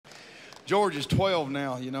George is 12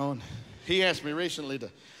 now, you know, and he asked me recently to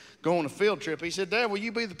go on a field trip. He said, Dad, will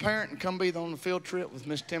you be the parent and come be on the field trip with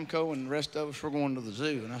Miss Timko and the rest of us? We're going to the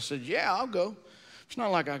zoo. And I said, yeah, I'll go. It's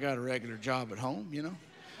not like I got a regular job at home, you know.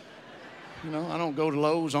 I don't go to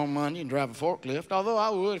Lowe's on Monday and drive a forklift, although I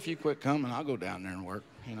would if you quit coming. I'll go down there and work,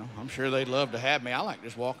 you know. I'm sure they'd love to have me. I like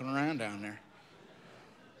just walking around down there.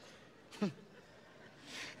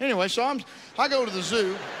 Anyway, so I go to the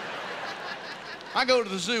zoo. I go to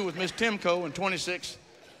the zoo with Miss Timko and 26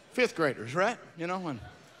 fifth graders, right? You know, and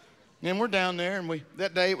then we're down there, and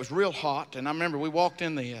that day it was real hot, and I remember we walked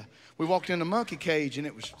in the monkey cage,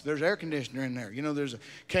 and there's air conditioner in there. You know, there's a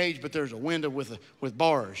cage, but there's a window with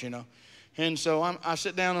bars, you know. And so I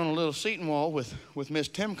sit down on a little seating wall with Miss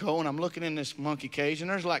Timko, and I'm looking in this monkey cage, and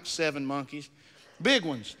there's like 7 monkeys. Big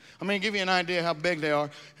ones. I mean, give you an idea how big they are.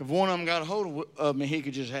 If one of them got a hold of me, he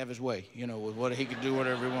could just have his way, you know, with what he could do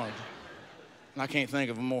whatever he wanted. And I can't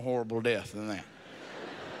think of a more horrible death than that.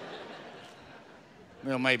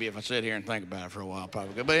 Well, maybe if I sit here and think about it for a while,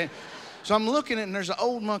 probably could. But so I'm looking at it, and there's an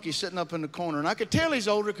old monkey sitting up in the corner, and I could tell he's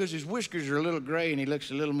older because his whiskers are a little gray, and he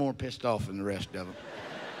looks a little more pissed off than the rest of them.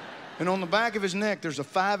 And on the back of his neck, there's a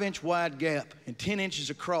 5-inch wide gap and 10 inches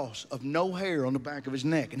across of no hair on the back of his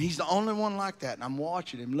neck. And he's the only one like that. And I'm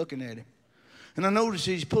watching him, looking at him. And I notice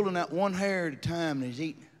he's pulling out one hair at a time, and he's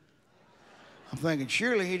eating it. I'm thinking,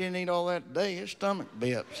 surely he didn't eat all that today. His stomach would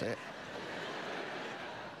be upset.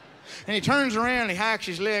 And he turns around, and he hikes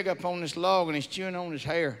his leg up on this log, and he's chewing on his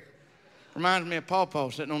hair. Reminds me of Pawpaw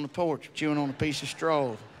sitting on the porch, chewing on a piece of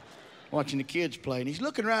straw, watching the kids play. And he's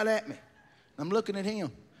looking right at me. I'm looking at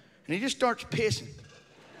him. And he just starts pissing.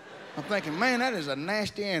 I'm thinking, man, that is a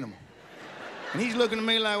nasty animal. And he's looking at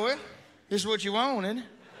me like, well, this is what you want, isn't it?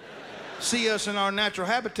 See us in our natural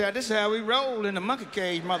habitat. This is how we roll in the monkey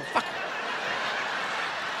cage, motherfucker.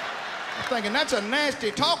 I'm thinking, that's a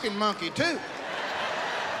nasty talking monkey, too.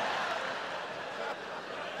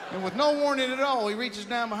 And with no warning at all, he reaches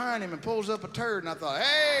down behind him and pulls up a turd. And I thought,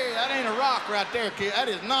 hey, that ain't a rock right there, kid. That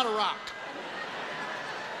is not a rock.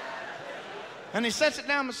 And he sets it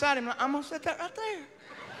down beside him. I'm going to set that right there.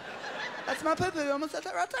 That's my poo-poo. I'm going to set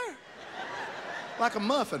that right there. Like a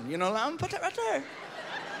muffin, you know. I'm going to put that right there.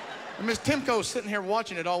 And Miss Timko's sitting here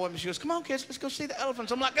watching it all with me. She goes, come on, kids, let's go see the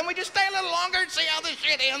elephants. I'm like, can we just stay a little longer and see how this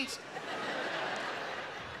shit ends?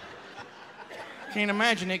 Can't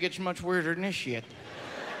imagine it gets much weirder than this shit.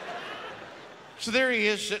 So there he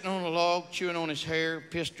is, sitting on a log, chewing on his hair,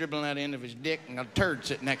 piss dribbling out the end of his dick, and a turd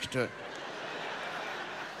sitting next to it.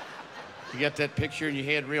 You got that picture in your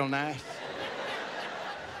head real nice?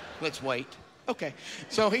 Let's wait. Okay.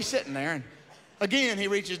 So he's sitting there, and again, he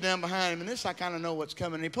reaches down behind him, and this I kind of know what's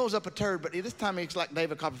coming. And he pulls up a turd, but this time he's like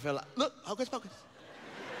David Copperfield. Like, look, hocus pocus.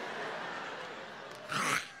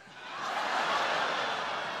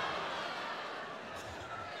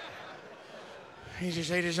 He just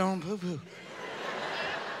ate his own poo-poo.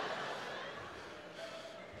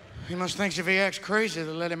 He must think if he acts crazy,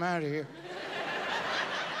 they'll let him out of here.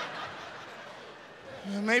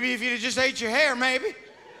 Maybe if you'd have just ate your hair, maybe.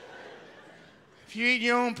 If you eat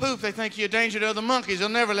your own poop, they think you're a danger to other monkeys. They'll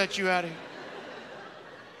never let you out of here.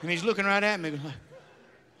 And he's looking right at me, like,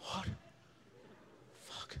 what?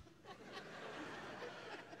 Fuck.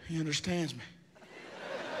 He understands me.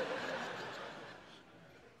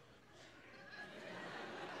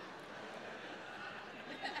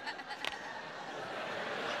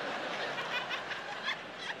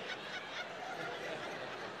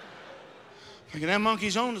 Thinking that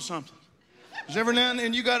monkey's on to something. Because every now and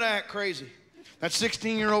then you gotta act crazy. That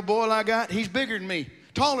 16-year-old boy I got, he's bigger than me,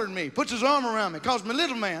 taller than me, puts his arm around me, calls me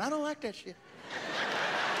little man. I don't like that shit.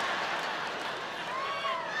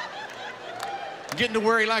 Getting to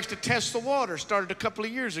where he likes to test the water started a couple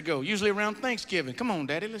of years ago, usually around Thanksgiving. Come on,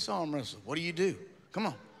 Daddy, let's arm wrestle. What do you do? Come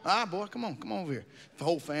on. Ah, boy, come over here. The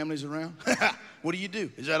whole family's around. What do you do?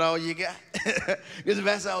 Is that all you got? Because if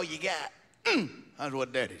that's all you got, that's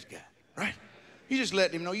what Daddy's got, right? You just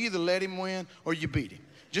let him know. You either let him win or you beat him.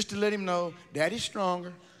 Just to let him know Daddy's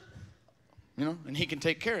stronger, you know, and he can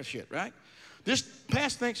take care of shit, right? This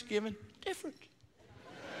past Thanksgiving, different.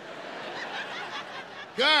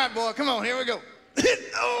 All right, boy, come on, here we go.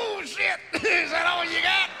 Oh, shit. Is that all you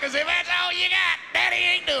got? Because if that's all you got, Daddy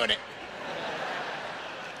ain't doing it.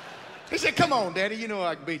 He said, come on, Daddy, you know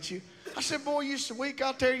I can beat you. I said, boy, you're so weak,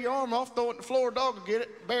 I'll tear your arm off, throw it in the floor, dog will get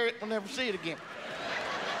it, bury it, we'll never see it again.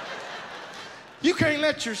 You can't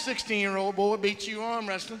let your 16-year-old boy beat you arm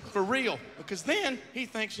wrestling for real, because then he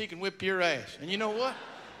thinks he can whip your ass. And you know what?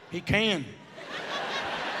 He can.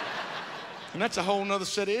 And that's a whole nother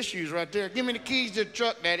set of issues right there. Give me the keys to the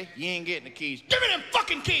truck, Daddy. You ain't getting the keys. Give me them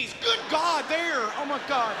fucking keys. Good God, there. Oh, my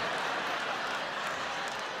God.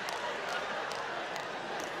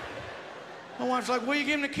 My wife's like, what are you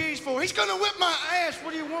giving the keys for? He's gonna whip my ass.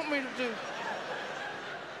 What do you want me to do?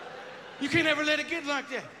 You can't ever let it get like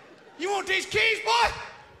that. You want these keys, boy?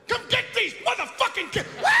 Come get these motherfucking keys.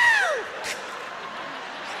 Woo!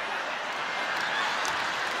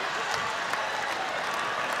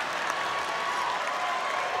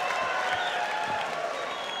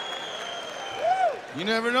 You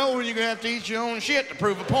never know when you're gonna have to eat your own shit to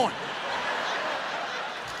prove a point.